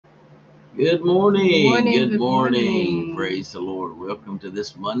Good morning. Good Good morning. morning. Praise the Lord. Welcome to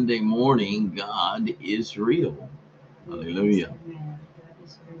this Monday morning. God is real. Yes, Hallelujah. amen. God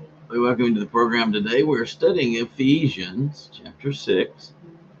is real. We welcome you to the program today. We're studying Ephesians chapter 6,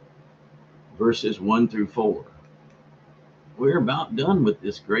 verses 1 through 4. We're about done with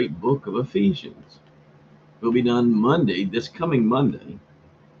this great book of Ephesians. We'll be done Monday, this coming Monday.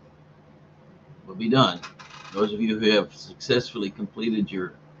 We'll be done. Those of you who have successfully completed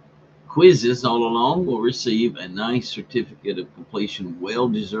your quizzes all along will receive a nice certificate of completion, well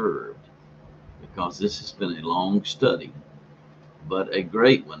deserved, because this has been a long study, but a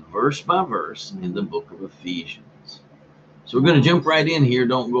great one, verse by verse, in the book of Ephesians. So we're going to jump right in here.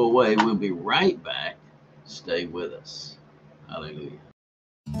 Don't go away. We'll be right back. Stay with us. Hallelujah.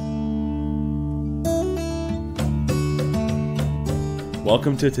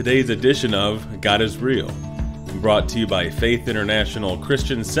 Welcome to today's edition of God is Real, brought to you by Faith International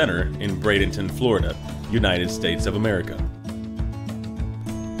Christian Center in Bradenton, Florida, United States of America.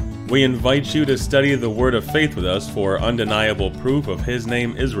 We invite you to study the Word of Faith with us for undeniable proof of His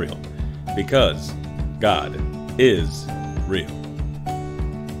name Israel, because God is real.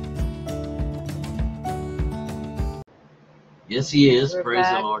 Yes, He is. We're Praise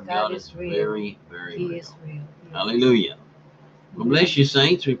the back. Lord. God is real. very, very He real. is real. Yes. Hallelujah. Well, bless you,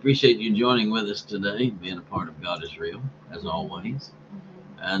 saints. We appreciate you joining with us today, being a part of God is Real, as always.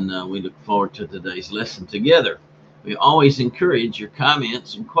 And we look forward to today's lesson together. We always encourage your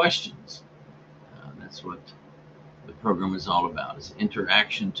comments and questions. That's what the program is all about, is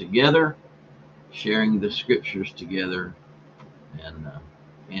interaction together, sharing the scriptures together, and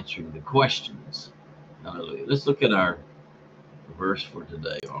answering the questions. Hallelujah. Let's look at our verse for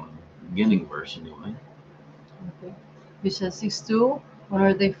today, or beginning verse anyway. Okay. Ephesians 6:2.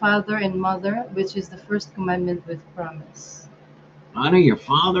 Honor thy father and mother, which is the first commandment with promise. Honor your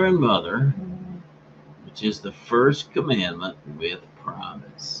father and mother, which is the first commandment with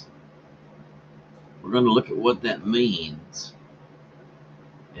promise. We're going to look at what that means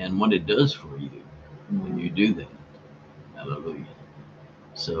and what it does for you when you do that. Hallelujah.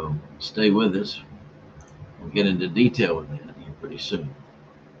 So stay with us. We'll get into detail with that here pretty soon.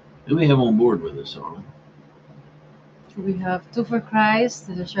 Who we have on board with us, Arlen? We have Two for Christ,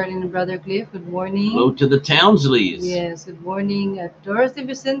 Charlene and Brother Cliff. Good morning. Hello to the Townsleys. Yes, good morning. Dorothy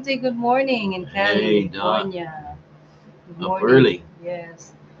Vicente, good morning. And Cali, Hey, Doc. California. Good Up morning. early.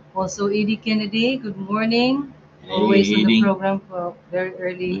 Yes. Also, Edie Kennedy, good morning. Hey, Always on the Edie. program for very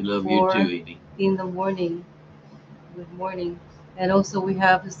early, We love you 4 too, Edie. in the morning. Good morning. And also we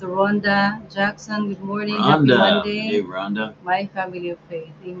have Mr. Rhonda Jackson. Good morning. Happy Rhonda. Monday. Hey, Rhonda. My family of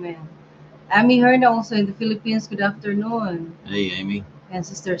faith. Amen. Amy Herna also in the Philippines. Good afternoon. Hey, Amy. And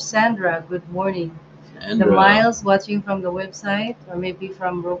Sister Sandra. Good morning. Sandra. The Miles watching from the website or maybe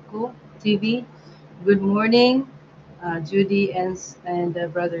from Roku TV. Good morning. Judy and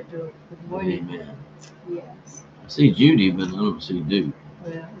Brother Duke. Good morning. Amen. Yes. I see Judy, but I don't see Duke.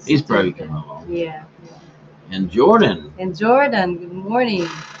 Well, He's probably coming along. Yeah. And Jordan. And Jordan, good morning.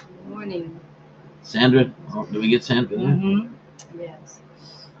 Good morning. Sandra. Oh, do we get Sandra there? Yes.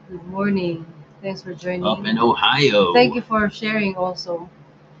 Good morning. Thanks for joining. Up in Ohio. Thank you for sharing also.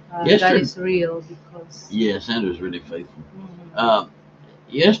 That is real because. Yeah, Sandra's really faithful.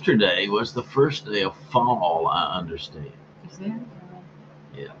 Yesterday was the first day of fall, I understand. Is it?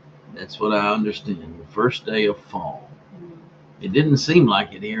 Yeah, that's what I understand. The first day of fall. It didn't seem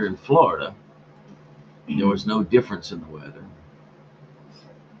like it here in Florida. There was no difference in the weather.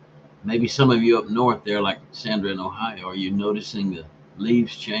 Maybe some of you up north there, like Sandra in Ohio, are you noticing the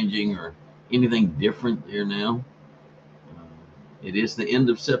leaves changing or anything different there now? It is the end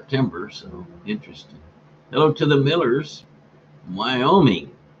of September, so interesting. Hello to the Millers,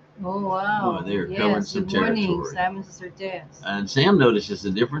 Wyoming. Oh, wow. Boy, they're covering some territory. Good morning, Sam and Sister Jess. And Sam notices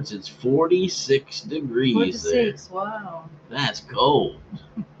the difference. It's 46 degrees 46, there. wow. That's cold.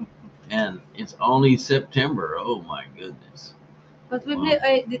 And it's only September. Oh, my goodness. But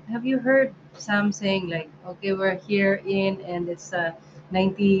have you heard Sam saying like, okay, we're here and it's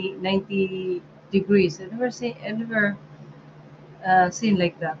 90 degrees. I've never seen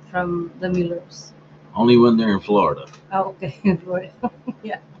like that from the Millers. Only when they're in Florida. Oh, okay.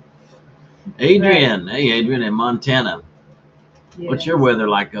 Yeah. Adrian. Right. Hey, Adrian in Montana. Yes. What's your weather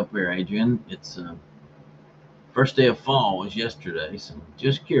like up there, Adrian? It's first day of fall was yesterday, so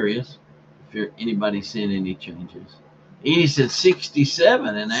just curious if anybody's seeing any changes. Edie said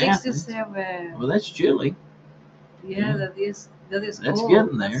 67 in Athens. 67. Well, that's chilly. Yeah, that is That's cold.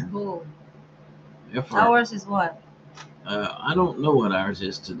 getting there. That's cold. Therefore, ours is what? I don't know what ours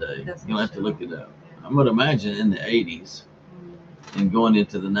is today. You'll have to look it up. I'm going to imagine in the 80s. and going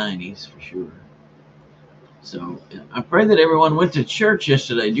into the 90s for sure. So I pray that everyone went to church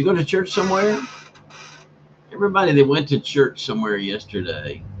yesterday. Did you go to church somewhere? Everybody that went to church somewhere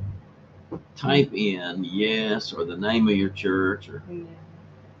yesterday, type in yes or the name of your church or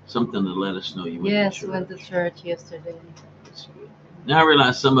something to let us know you went to church. Yes, went to church yesterday. That's good. Now I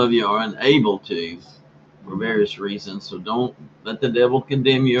realize some of you are unable to for various reasons, so don't let the devil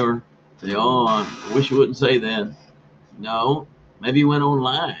condemn you or say, oh, I wish you wouldn't say that. No, maybe you went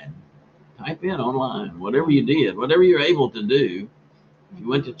online. Type in online, whatever you did, whatever you're able to do. If you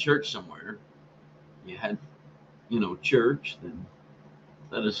went to church somewhere, you had, church, then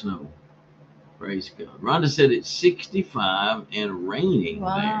let us know. Praise God. Rhonda said it's 65 and raining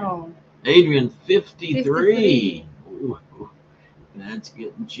Wow. there. Adrian, 53. 53. Ooh, that's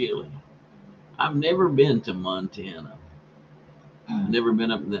getting chilly. I've never been to Montana. I've never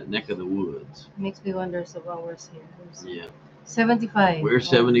been up in that neck of the woods. Makes me wonder of hours here. Yeah. 75. We're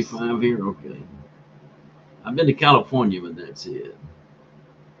 75 here? Okay. I've been to California, but that's it.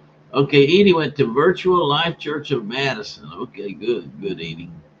 Okay, Edie went to Virtual Life Church of Madison. Okay, good. Good,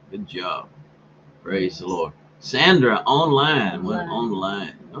 Edie. Good job. Praise the Lord. Sandra, online. Went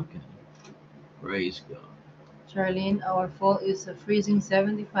online. Okay. Praise God. Charlene, our fall is a freezing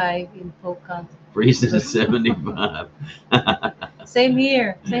 75 in Polk County. Freezing 75. Same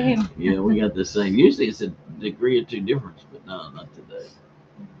here. Same. Yeah, we got the same. Usually it's a degree or two difference, but no, not today.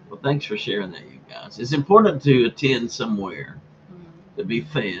 Well, thanks for sharing that, you guys. It's important to attend somewhere, to be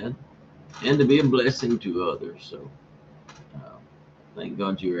fed, and to be a blessing to others. So thank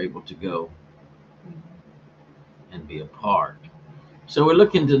God you were able to go and be a part. So we're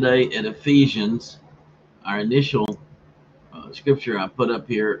looking today at Ephesians, our initial scripture I put up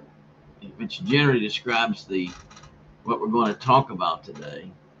here, which generally describes what we're going to talk about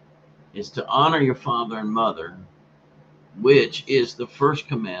today, is to honor your father and mother, which is the first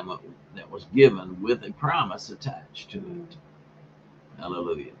commandment that was given with a promise attached to it.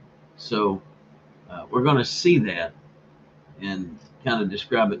 Hallelujah. So we're going to see that and kind of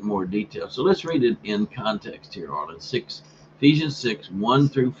describe it in more detail. So let's read it in context here, Arlen. Ephesians 6, 1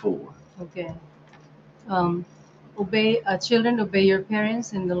 through 4. Okay. Children, obey your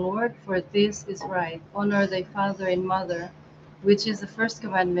parents in the Lord, for this is right. Honor thy father and mother, which is the first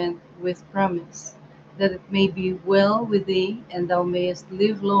commandment with promise, that it may be well with thee, and thou mayest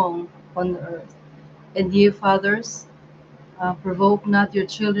live long on the earth. And ye fathers, provoke not your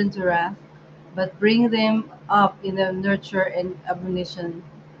children to wrath, but bring them up in the nurture and admonition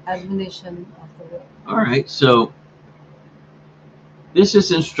of the Lord. All right, so this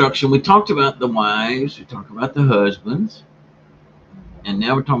is instruction. We talked about the wives, we talked about the husbands, and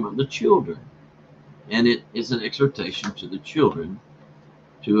now we're talking about the children. And it is an exhortation to the children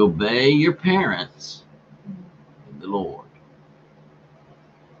to obey your parents in the Lord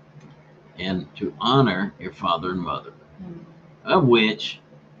and to honor your father and mother, of which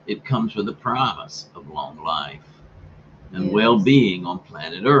it comes with a promise of long life and well-being on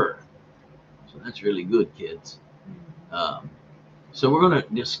planet Earth. So that's really good, kids. So we're going to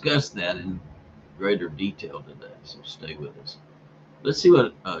discuss that in greater detail today, so stay with us. Let's see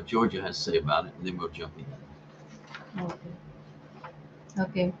what Georgia has to say about it, and then we'll jump in.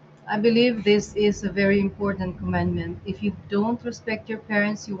 Okay. I believe this is a very important commandment. If you don't respect your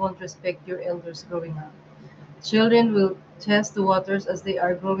parents, you won't respect your elders growing up. Children will test the waters as they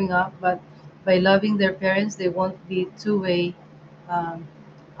are growing up, but by loving their parents, they won't be two-way out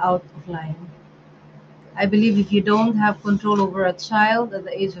of line. I believe if you don't have control over a child at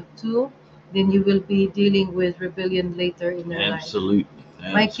the age of 2, then you will be dealing with rebellion later in their life. Absolutely.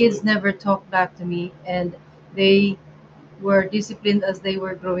 My kids never talked back to me, and they were disciplined as they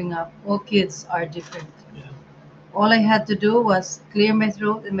were growing up. All kids are different. Yeah. All I had to do was clear my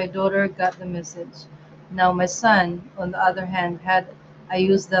throat, and my daughter got the message. Now my son, on the other hand, had I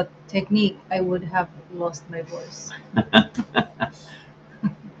used that technique, I would have lost my voice.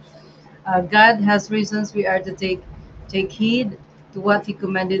 God has reasons we are to take heed to what He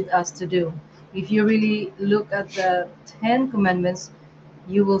commanded us to do. If you really look at the 10 commandments,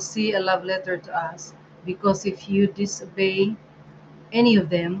 you will see a love letter to us. Because if you disobey any of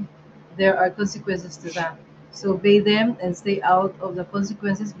them, there are consequences to that. So obey them and stay out of the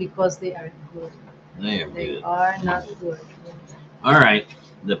consequences because they are good. They are not good. All right.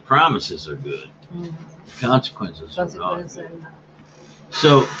 The promises are good. The consequences are not good.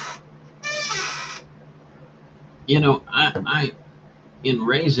 So, I in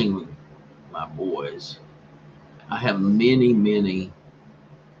raising my boys, I have many,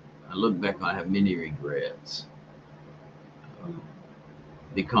 I look back, I have many regrets.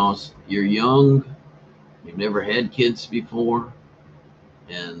 Because you're young, you've never had kids before,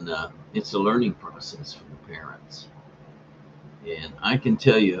 And it's a learning process for the parents. And I can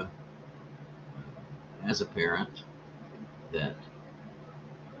tell you, as a parent, that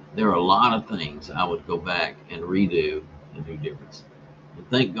there are a lot of things I would go back and redo and do different. And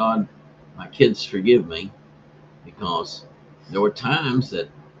thank God my kids forgive me, because there were times that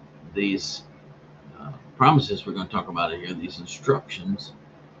these promises we're going to talk about here, these instructions,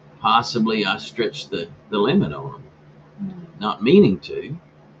 possibly I stretched the limit on them, not meaning to.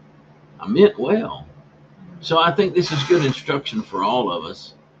 I meant well. So I think this is good instruction for all of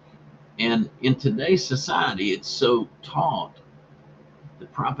us. And in today's society, it's so taught. The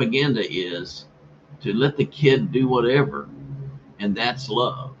propaganda is to let the kid do whatever, and that's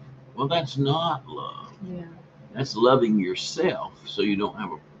love. Well, that's not love. Yeah. That's loving yourself, so you don't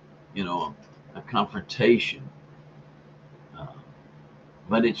have a confrontation.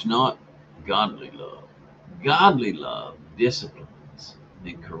 But it's not godly love. Godly love disciplines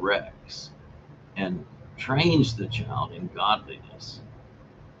and corrects and trains the child in godliness.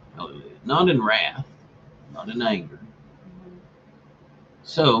 Hallelujah. Not in wrath, not in anger.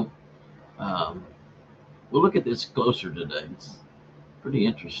 So we'll look at this closer today. It's pretty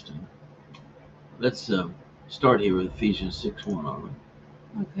interesting. Let's start here with Ephesians 6:1 on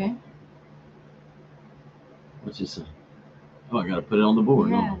it. Okay. What's this say? Oh, I got to put it on the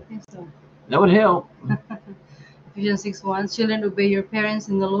board. Yeah, I think so. That would help. Ephesians 6:1. Children, obey your parents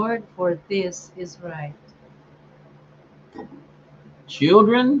in the Lord, for this is right.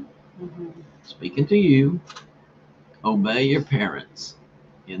 Children, speaking to you, obey your parents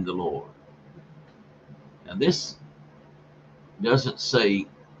in the Lord. Now, this doesn't say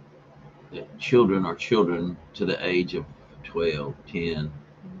that children are children to the age of 12, 10,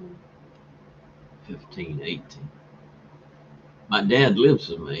 15, 18. My dad lives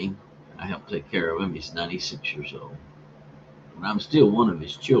with me. I help take care of him. He's 96 years old. And I'm still one of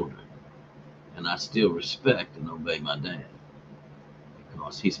his children. And I still respect and obey my dad.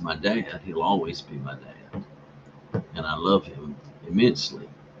 Because he's my dad, he'll always be my dad. And I love him immensely.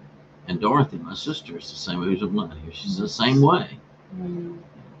 And Dorothy, my sister, is the same age of mine here. She's the same way.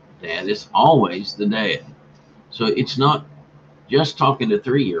 Dad is always the dad. So it's not just talking to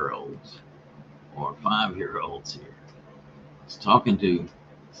 3-year-olds or 5-year-olds here. It's talking to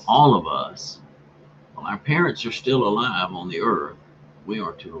all of us. While our parents are still alive on the earth, we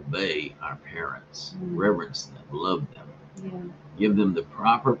are to obey our parents, reverence them, love them, give them the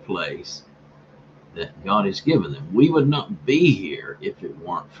proper place that God has given them. We would not be here if it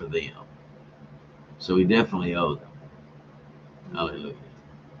weren't for them. So we definitely owe them. Hallelujah.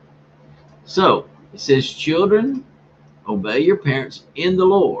 So it says, children, obey your parents in the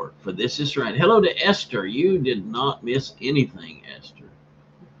Lord, for this is right. Hello to Esther. You did not miss anything, Esther.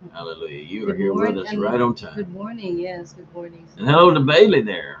 Hallelujah. You are here with us right on time. Good morning. Yes, good morning. And hello to Bailey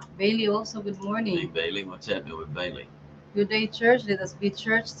there. Bailey also, good morning. Hey, Bailey. What's happening with Bailey? Good day, church. Let us be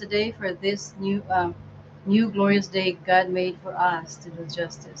church today for this new glorious day God made for us to do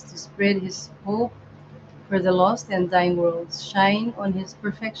justice, to spread his hope for the lost and dying world, shine on his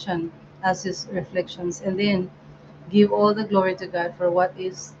perfection as his reflections, and then give all the glory to God for what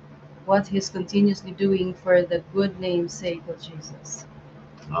he's continuously doing for the good name's sake of Jesus.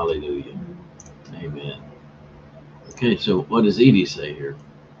 Hallelujah. Amen. Okay, so what does Edie say here?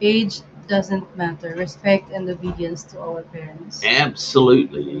 Age doesn't matter. Respect and obedience to our parents.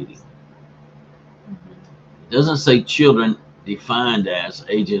 Absolutely, Edie. It doesn't say children defined as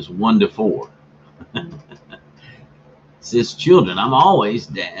ages 1 to 4. It says children. I'm always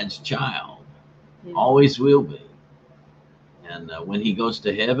Dad's child. Yeah. Always will be. And when he goes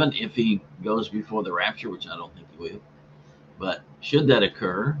to heaven, if he goes before the rapture, which I don't think he will, but should that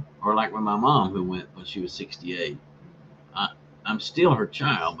occur, or like with my mom who went when she was 68, I'm still her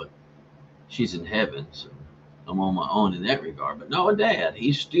child, but she's in heaven, so I'm on my own in that regard. But no, Dad,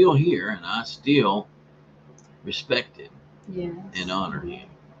 he's still here, and I still respect him and honor him.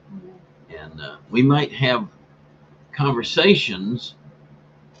 And we might have conversations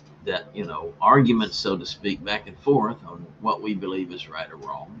that, arguments, so to speak, back and forth on what we believe is right or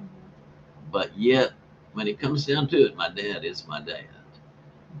wrong. But yet, when it comes down to it, my dad is my dad.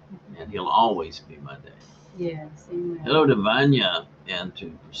 And he'll always be my dad. Yes, amen. Hello to Vanya and to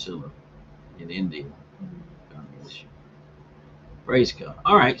Priscilla in India. God bless you. Praise God.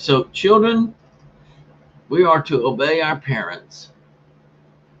 All right, so children, we are to obey our parents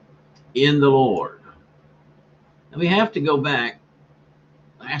in the Lord. And we have to go back.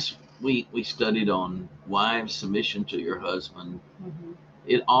 Last week we studied on wives' submission to your husband.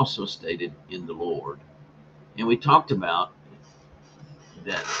 It also stated in the Lord. And we talked about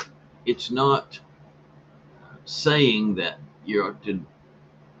that it's not saying that you're to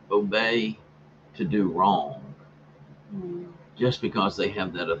obey to do wrong Mm. just because they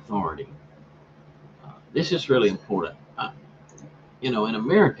have that authority. This is really important. In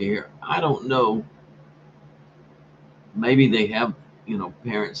America here, I don't know. Maybe they have,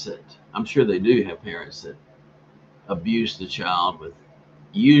 parents that, I'm sure they do have parents that abuse the child with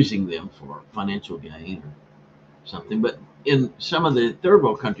using them for financial gain or something. But in some of the third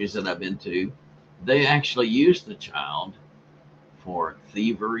world countries that I've been to, they actually use the child for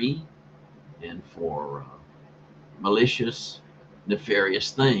thievery and for malicious,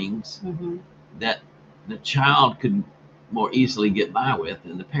 nefarious things Mm-hmm. that the child could more easily get by with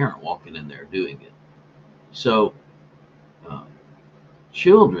than the parent walking in there doing it. So, uh,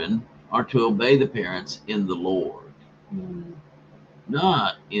 children are to obey the parents in the Lord, Mm.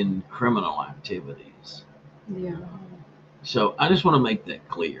 not in criminal activities. Yeah. So, I just want to make that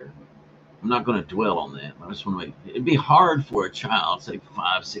clear. I'm not going to dwell on that. But I just want to make it'd be hard for a child, say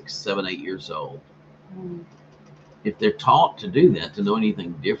 5, 6, 7, 8 years old, Mm. if they're taught to do that, to know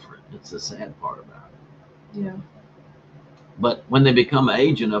anything different. That's the sad part about it. Yeah. But when they become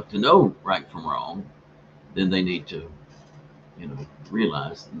age enough to know right from wrong, then they need to,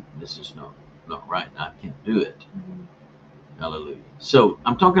 realize this is not right. And I can't do it. Mm. Hallelujah. So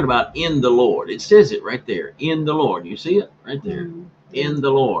I'm talking about in the Lord. It says it right there. In the Lord. You see it right there. Mm. In the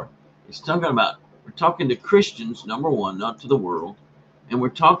Lord. It's talking about, we're talking to Christians, number one, not to the world. And we're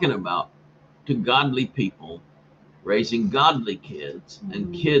talking about to godly people raising godly kids and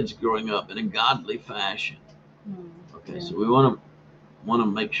Mhm. kids growing up in a godly fashion. Mm. Okay, Yeah. so we want to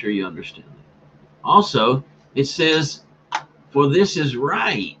make sure you understand that. Also, it says, "For this is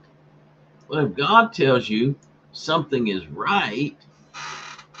right." Well, if God tells you something is right,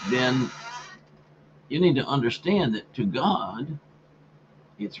 then you need to understand that to God,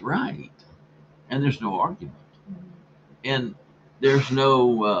 it's right, and there's no argument, Mm. and there's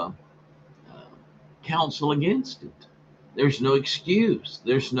no uh, counsel against it. There's no excuse.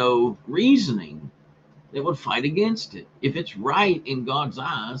 There's no reasoning that would fight against it. If it's right in God's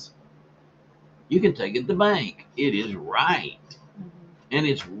eyes, you can take it to the bank. It is right. Mhm. And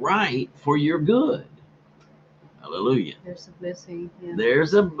it's right for your good. Hallelujah. There's a blessing. Yeah.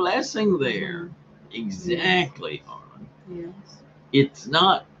 There's a blessing there. Mhm. Exactly, Arlen. Yes. It's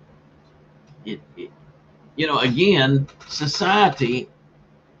not, again, society,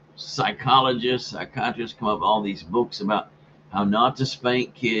 psychologists, psychiatrists come up with all these books about how not to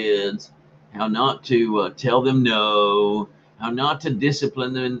spank kids, how not to tell them no, how not to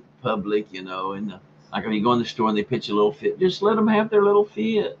discipline them in public, like when you go in the store and they pitch a little fit, just let them have their little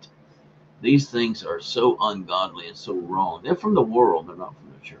fit. These things are so ungodly and so wrong. They're from the world, they're not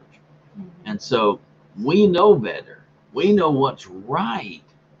from the church. Mhm. And so we know better. We know what's right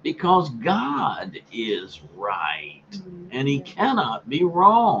because God is right Mhm. and he Yeah. cannot be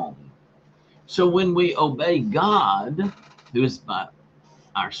wrong. So when we obey God, who is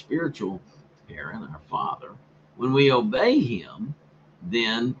our spiritual parent, our father, when we obey him,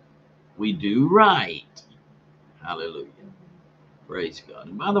 then we do right. Hallelujah. Praise God.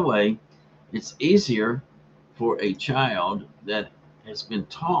 And by the way, it's easier for a child that has been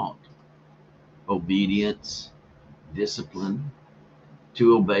taught obedience, discipline,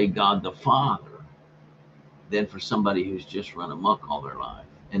 to obey God the Father than for somebody who's just run amok all their life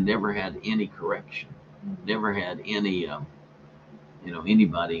and never had any correction, Mhm. never had any,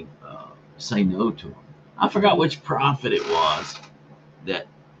 anybody say no to them. I forgot which prophet it was that,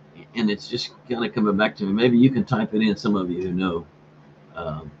 and it's just kind of coming back to me. Maybe you can type it in, some of you who know.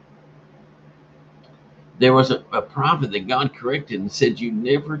 Um, there was a prophet that God corrected and said, "You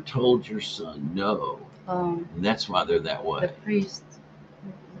never told your son no." And that's why they're that The way. priest.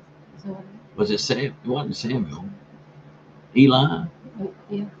 So, Was it Sam? It wasn't Samuel. Eli?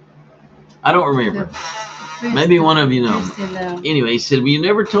 yeah. I don't The remember. priest. Maybe one of you know. Priest in Anyway, he said, "Well, you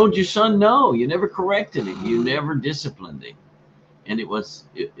never told your son no. You never corrected him. You Mhm. never disciplined him." And it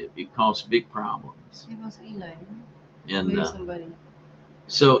caused big problems. It was Eli. And Maybe somebody.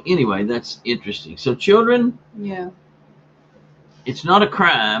 so anyway, that's interesting. So children, Yeah. it's not a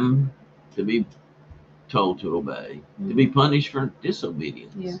crime to be told to obey, to be Mhm. punished for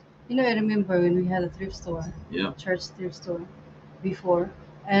disobedience. Yeah. I remember when we had a thrift store, Yeah. church thrift store, before,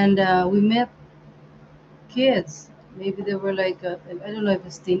 and we met kids. Maybe they were like, I don't know if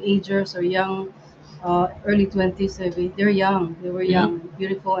it's teenagers or young, early 20s. Maybe they're young. They were Yeah. young,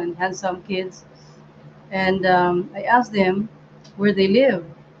 beautiful, and handsome kids. And I asked them where they live,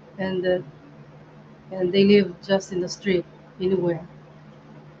 and they live just in the street, anywhere.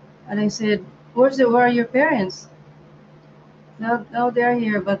 And I said, Where are your parents? No, they're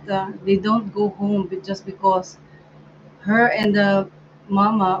here, but they don't go home just because her and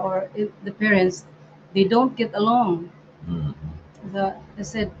mama or if the parents, they don't get along. Mhm. I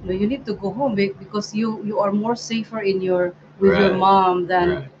said, no, you need to go home because you are more safer in your with your Right. mom than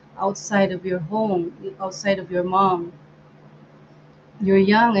Right. outside of your home, outside of your mom. You're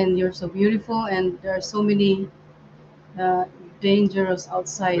young and you're so beautiful, and there are so many uh, dangerous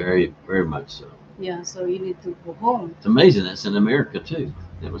outside. Very, very much so. Yeah, so you need to go home. It's amazing that's in America too.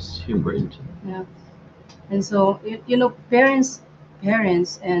 That was Hugh Bradenton. Yeah, and so parents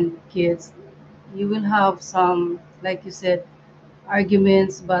and kids, you will have some, like you said,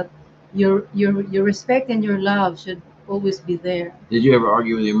 arguments, but your respect and your love should always be there. Did you ever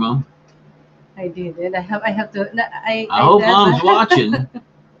argue with your mom? I did, and I have to. I hope mom's that watching.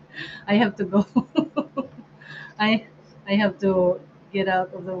 I have to go. I I have to get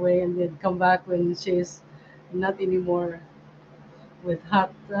out of the way and then come back when she's not anymore with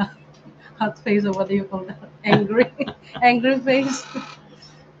hot face, or what do you call that? Angry, angry face.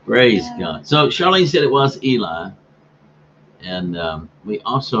 Praise Yeah. God. So Charlene said it was Eli. And we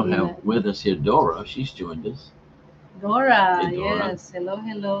also Yeah. have with us here Dora. She's joined us. Dora, Hey, Dora. yes. Hello,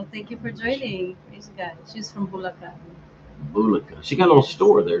 hello. Thank you for joining. Praise God. She's from Bulacan. Bulika. She got a little Yes.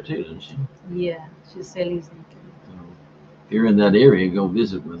 store there too, doesn't she? Yeah, she's selling something. So if you're in that area, go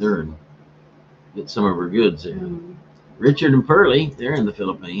visit with her and get some of her goods there. Mm. Richard and Pearlie, they're in the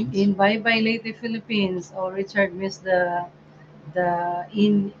Philippines. In Bye Bye Leyte, Philippines. Oh, Richard missed the the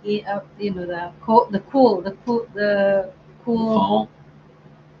cool Fall.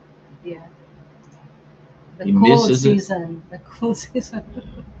 yeah, the He cold misses it. season, the cool season.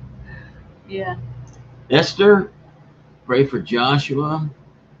 Yeah. Esther, pray for Joshua.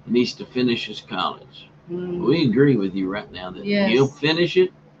 He needs to finish his college. Mm. We agree with you right now that Yes. he'll finish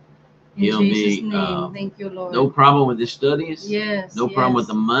it. In He'll Jesus' be name, thank you, Lord. no problem with his studies. Yes. No problem with yes.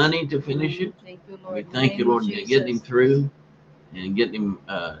 the money to finish it. Thank you, Lord. We In the thank you, name of Lord, to get him Jesus. through and get him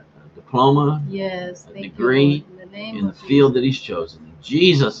a diploma, Yes. a Thank degree you, Lord. In the name in the of field Jesus. that he's chosen. In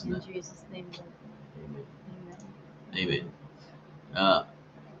Jesus' In name. Jesus' name, Lord. Amen. Amen. Amen.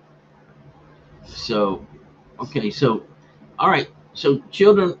 So, okay, so, all right. So,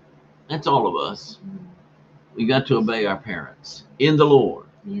 children, that's all of us. Mm. We got to obey our parents in the Lord.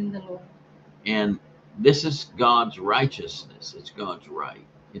 In the Lord. And this is God's righteousness. It's God's right.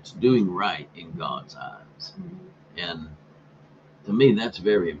 It's doing right in God's eyes. Mhm. And to me, that's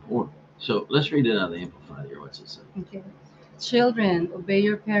very important. So let's read it out of the Amplified here. What's it say? Okay. Children, obey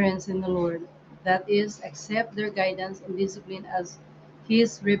your parents in the Lord. That is, accept their guidance and discipline as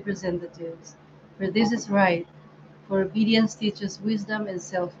His representatives. For this is right. For obedience teaches wisdom and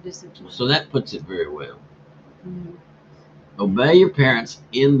self-discipline. So that puts it very well. Mhm. Obey your parents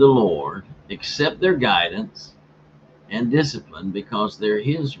in the Lord, accept their guidance and discipline because they're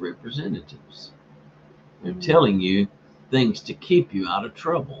His representatives. They're Mhm. telling you things to keep you out of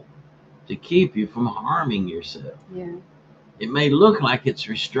trouble, to keep you from harming yourself. Yeah. It may look like it's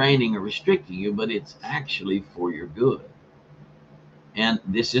restraining or restricting you, but it's actually for your good. And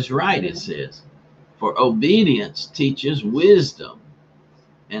this is right, it says. For obedience teaches wisdom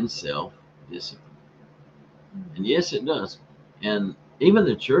and self-discipline. And yes, it does. And even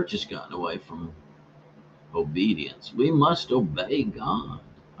the church has gotten away from obedience. We must obey God,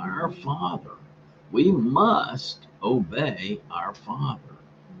 our Father. We must obey our Father.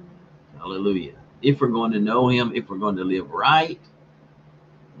 Hallelujah. If we're going to know Him, if we're going to live right,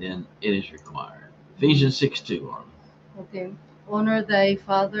 then it is required. Ephesians 6:2. Okay. Honor thy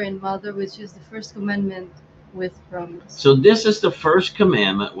father and mother, which is the first commandment with promise. So this is the first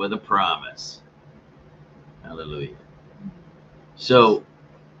commandment with a promise. Hallelujah. So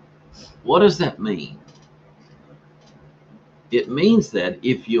what does that mean? It means that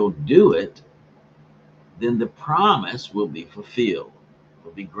if you'll do it, then the promise will be fulfilled,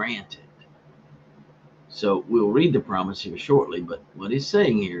 will be granted. So we'll read the promise here shortly, but what he's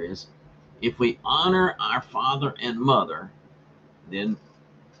saying here is if we honor our father and mother, then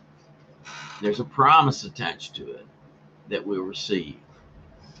there's a promise attached to it that we'll receive.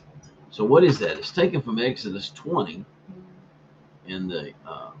 So what is that? It's taken from Exodus 20 in the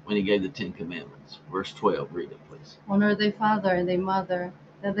when he gave the 10 commandments. Verse 12, read it please. Honor thy father and thy mother,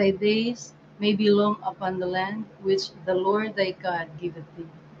 that thy days may be long upon the land which the Lord thy God giveth thee.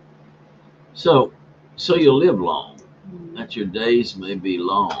 So you'll live long, Mhm. that your days may be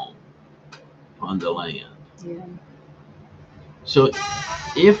long upon the land. Yeah. So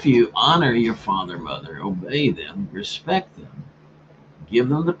if you honor your father and mother, obey them, respect them, give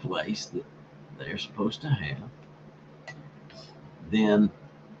them the place that they're supposed to have, then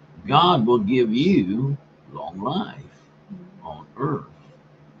God will give you long life on earth.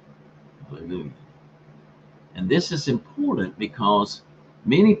 Hallelujah. And this is important because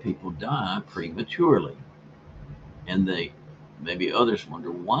Many people die prematurely, and maybe others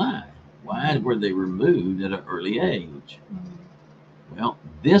wonder why. Why were they removed at an early age? Well,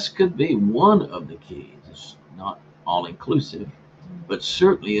 this could be one of the keys. It's not all inclusive, but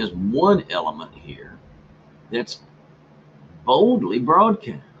certainly is one element here that's boldly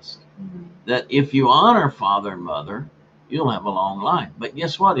broadcast. That if you honor father and mother, you'll have a long life. But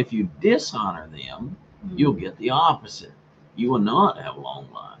guess what? If you dishonor them, you'll get the opposite. You will not have a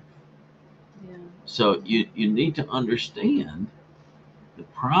long life. Yeah. So you need to understand the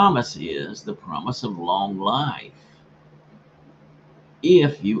promise is the promise of long life.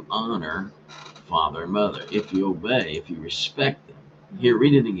 If you honor father and mother, if you obey, if you respect them. Here,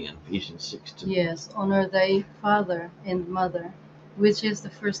 read it again, Ephesians 6:2. Yes, honor thy father and mother, which is the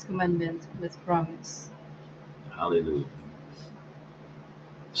first commandment with promise. Hallelujah.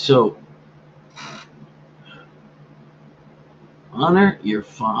 So, honor your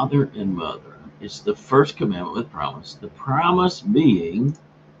father and mother. It's the first commandment with promise. The promise being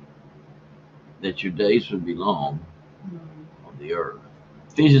that your days would be long on the earth.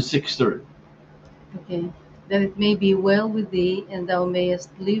 Ephesians 6:3. Okay. That it may be well with thee, and thou mayest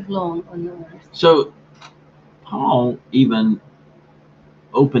live long on the earth. So, Paul even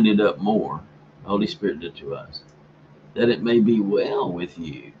opened it up more. The Holy Spirit did to us. That it may be well with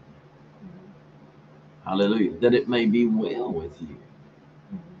you. Hallelujah. That it may be well with you.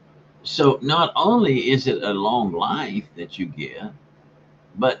 So not only is it a long life that you get,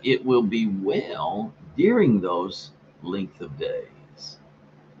 but it will be well during those length of days.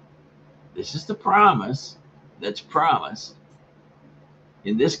 This is the promise that's promised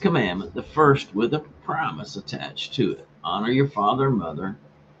in this commandment, the first with a promise attached to it. Honor your father and mother,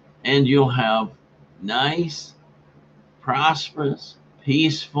 and you'll have nice, prosperous,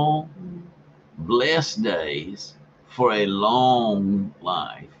 peaceful, blessed days for a long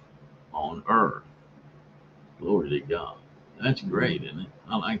life on earth. Glory to God. That's great, isn't it?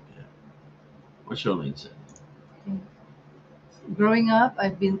 I like that. What's Charlene say? Growing up,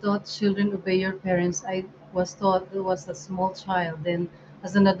 I've been taught children obey your parents. I was taught it was a small child. Then,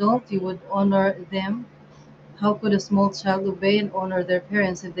 as an adult, you would honor them. How could a small child obey and honor their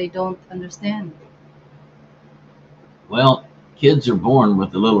parents if they don't understand? Well, kids are born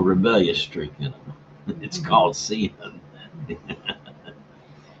with a little rebellious streak in them. It's called sin.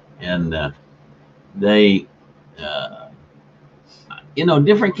 And they, uh,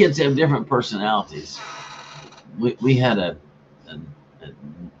 different kids have different personalities. We had a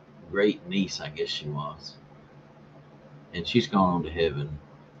great niece, I guess she was, and she's gone on to heaven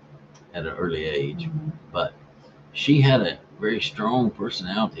at an early age. But she had a very strong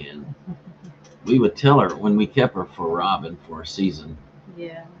personality, and we would tell her when we kept her for Robin for a season.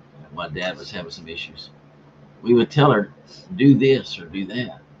 Yeah. My dad was having some issues. We would tell her, do this or do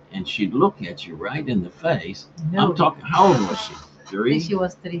that, and she'd look at you right in the face. No. I'm talking. How old was she? I 3. think she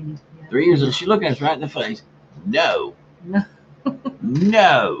was 3. Yeah. 3 years old. She looked at us right in the face. No, No.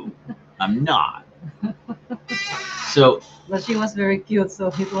 no, I'm not. So But she was very cute, so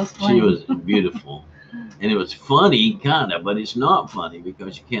it was funny. she was beautiful, and it was funny, kind of, but it's not funny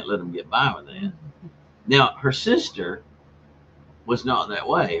because you can't let them get by with that. Now, her sister was not that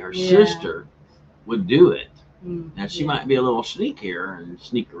way. Her sister would do it. Now, she might be a little sneakier and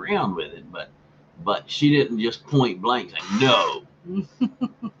sneak around with it, but she didn't just point blank say no.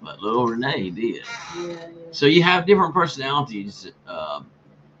 But little Renee did. Yeah. So you have different personalities.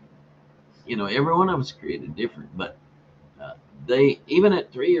 Every one of us created different, but they, even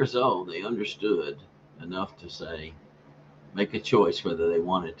at 3 years old, they understood enough to say, make a choice whether they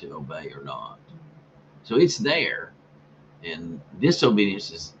wanted to obey or not. So it's there, and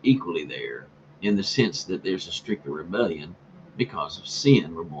disobedience is equally there in the sense that there's a stricter rebellion because of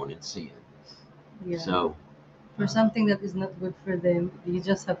sin. We're born in sin. Yeah. So for something that is not good for them, you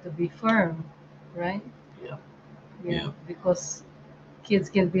just have to be firm, right? Yeah. Because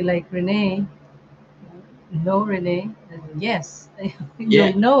kids can be like Renee. No, Renee. And yes.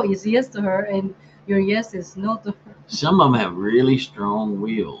 Your no is yes to her, and your yes is no to her. Some of them have really strong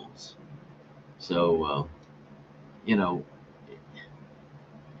wills. So,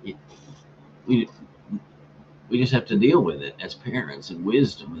 we just have to deal with it as parents in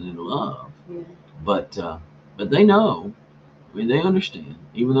wisdom and in love. Yeah. But they know. I mean, they understand,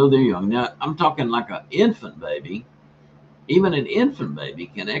 even though they're young. Now, I'm talking like an infant baby. Even an infant baby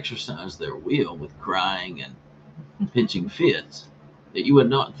can exercise their will with crying and pitching fits that you would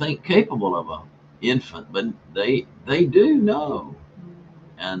not think capable of an infant, but they do know.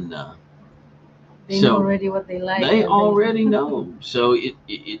 And they know already what they like. They already know. So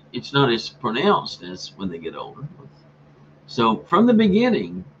it's not as pronounced as when they get older. So from the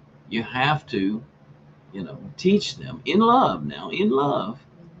beginning, you have to, teach them in love. Now, in love,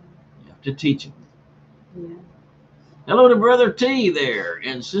 you have to teach them. Yeah. Hello to Brother T there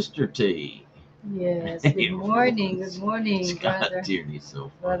and Sister T. Yes. Good morning. Good morning, Scott brother. Tierney's so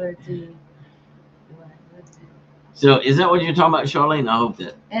funny. Brother T. So is that what you're talking about, Charlene? I hope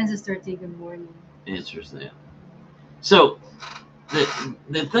that And Sister T, good morning. answers that. So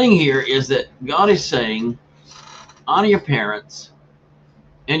the thing here is that God is saying, honor your parents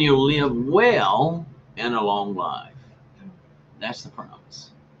and you'll live well and a long life. That's the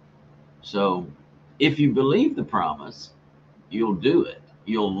promise. So if you believe the promise, you'll do it.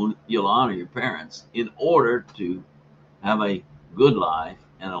 You'll honor your parents in order to have a good life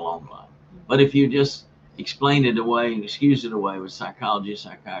and a long life. But if you just explain it away and excuse it away with psychology,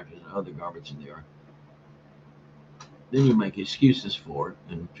 psychiatrists, and other garbage in there, then you make excuses for it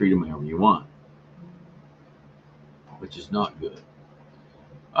and treat them however you want, which is not good.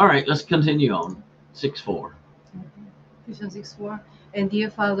 All right, let's continue on. 6:4. Ephesians 6:4. And dear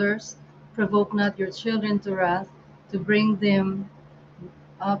fathers, provoke not your children to wrath, to bring them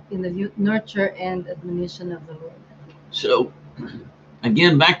up in the nurture and admonition of the Lord. So,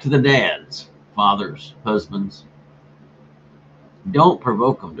 again, back to the dads, fathers, husbands. Don't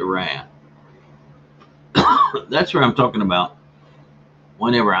provoke them to wrath. That's what I'm talking about.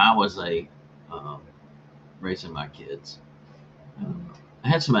 Whenever I was raising my kids, I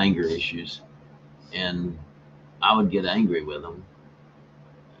had some anger issues, and I would get angry with them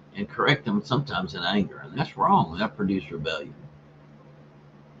and correct them sometimes in anger, and that's wrong. That produced rebellion.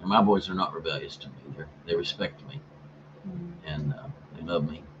 And my boys are not rebellious to me. They respect me, and they love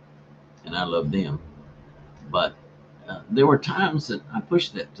me, and I love them. But there were times that I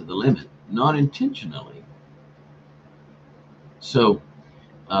pushed that to the limit, not intentionally. So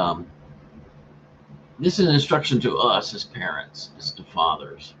this is an instruction to us as parents, as to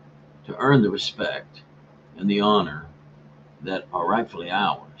fathers, to earn the respect and the honor that are rightfully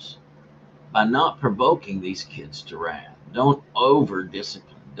ours by not provoking these kids to wrath. Don't over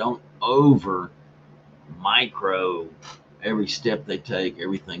discipline. Don't over micro every step they take,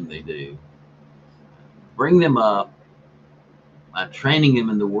 everything they do. Bring them up by training them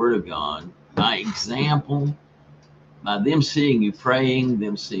in the Word of God, by example, by them seeing you praying,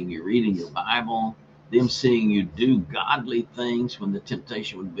 them seeing you reading your Bible, them seeing you do godly things when the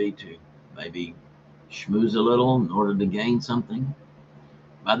temptation would be to maybe schmooze a little in order to gain something.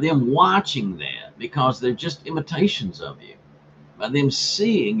 By them watching that, because they're just imitations of you. By them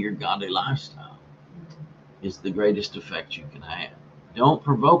seeing your godly lifestyle is the greatest effect you can have. Don't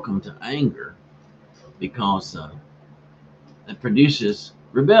provoke them to anger, because that produces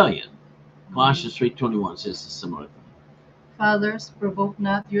rebellion. Colossians 3:21 says a similar thing. Fathers, provoke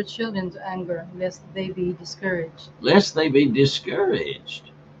not your children to anger, lest they be discouraged. Lest they be discouraged.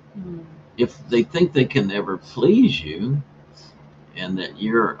 If they think they can never please you and that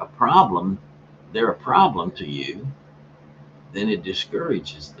you're a problem, they're a problem to you, then it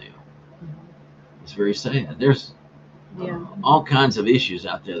discourages them. It's very sad. There's all kinds of issues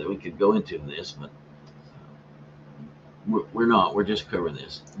out there that we could go into this, but we're not. We're just covering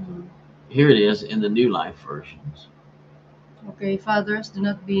this. Here it is in the New Life versions. Okay, fathers, do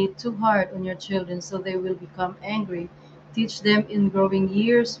not be too hard on your children so they will become angry. Teach them in growing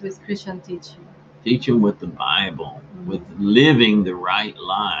years with Christian teaching. Teach them with the Bible, with living the right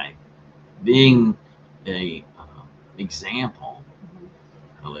life, being a example.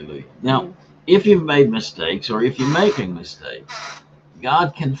 Hallelujah. Now, if you've made mistakes or if you're making mistakes,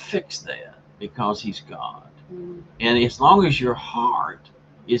 God can fix that because He's God. And as long as your heart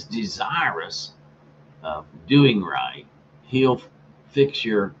is desirous of doing right, He'll fix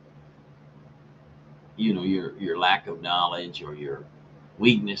your lack of knowledge or your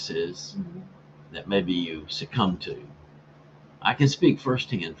weaknesses that maybe you succumb to. I can speak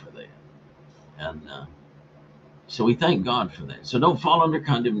firsthand for that. And so we thank God for that. So don't fall under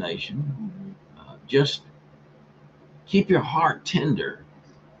condemnation. Just keep your heart tender.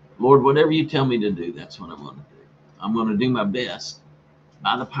 Lord, whatever you tell me to do, that's what I'm going to do. I'm going to do my best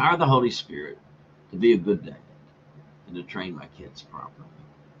by the power of the Holy Spirit to be a good dad and to train my kids properly.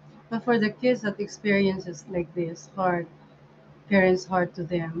 But for the kids that experiences like this, parents hard to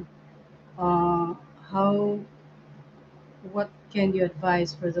them, what can you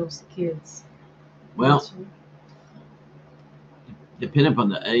advise for those kids? Well, depending upon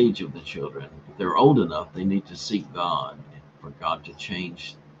the age of the children, if they're old enough, they need to seek God for God to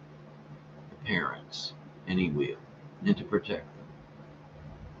change the parents, and He will, and to protect them.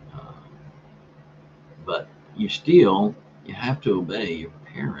 But you have to obey your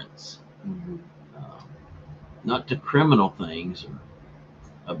parents. not to criminal things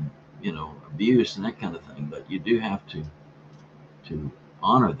or abuse and that kind of thing, but you do have to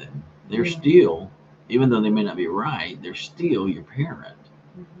honor them. They're still, even though they may not be right, they're still your parent,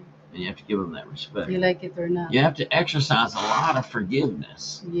 and you have to give them that respect. You like it or not. You have to exercise a lot of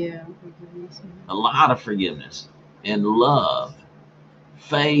forgiveness. Yeah, forgiveness. A lot of forgiveness and love,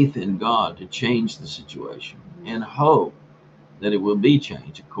 faith in God to change the situation, and hope that it will be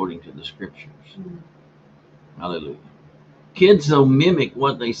changed according to the scriptures. Hallelujah. Kids, they'll mimic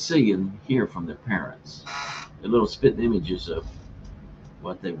what they see and hear from their parents. They're little spitting images of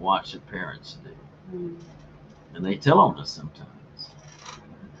what they watch their parents do. And they tell on us sometimes.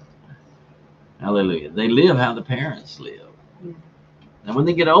 Hallelujah. They live how the parents live. And when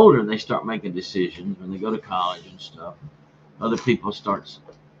they get older, they start making decisions. When they go to college and stuff, other people start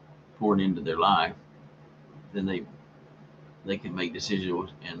pouring into their life, then they can make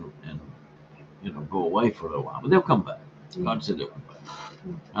decisions and go away for a little while. But they'll come back. God said they'll come back.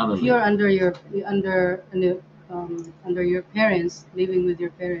 Hallelujah. If you're under your parents, living with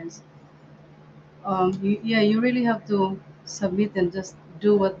your parents, you really have to submit and just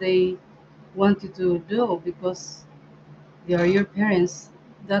do what they want you to do, because they are your parents.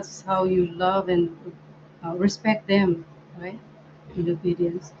 That's how you love and respect them, right? In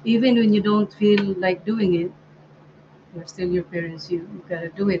obedience. Even when you don't feel like doing it, they're still your parents. You gotta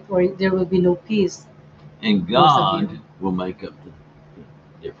do it, or there will be no peace. And God will make up the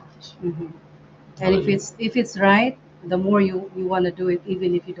difference. And if it's right, the more you want to do it,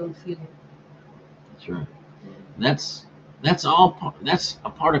 even if you don't feel it. That's right. That's all. That's a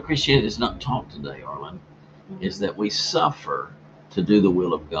part of Christianity that's not taught today, Arlen. Is that we suffer to do the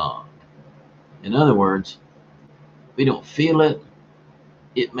will of God. In other words, we don't feel it.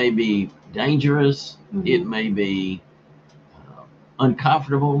 It may be dangerous. It may be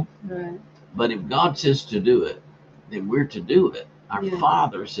uncomfortable. Right. But if God says to do it, then we're to do it. Our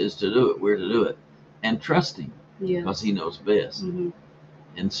Father says to do it. We're to do it. And trust Him, because He knows best.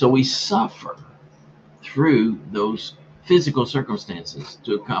 And so we suffer through those physical circumstances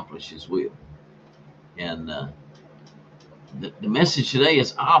to accomplish His will. And the message today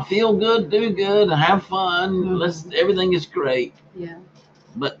is, feel good, do good, have fun. Everything is great. Yeah.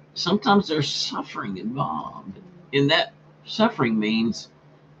 But sometimes there's suffering involved. And that suffering means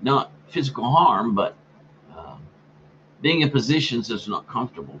not physical harm, but being in positions that's not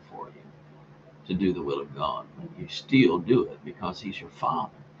comfortable for you to do the will of God. But you still do it because He's your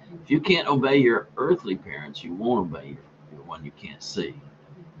Father. If you can't obey your earthly parents, you won't obey your one you can't see,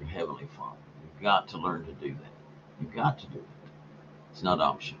 your Heavenly Father. You've got to learn to do that. You've got to do it. It's not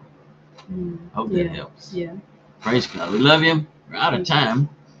optional. Hope that helps. Yeah. Praise God. We love you. We're out of time.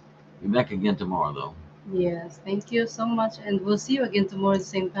 Be back again tomorrow, though. Yes. Thank you so much. And we'll see you again tomorrow at the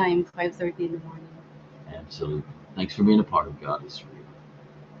same time, 5:30 in the morning. Absolutely. Thanks for being a part of God is Real.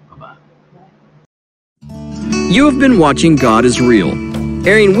 Bye-bye. You have been watching God is Real,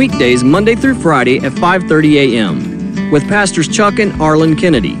 airing weekdays Monday through Friday at 5:30 a.m. with Pastors Chuck and Arlen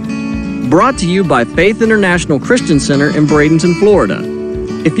Kennedy. Brought to you by Faith International Christian Center in Bradenton, Florida.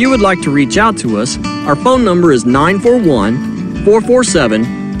 If you would like to reach out to us, our phone number is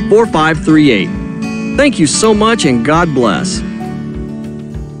 941-447-4538. Thank you so much, and God bless.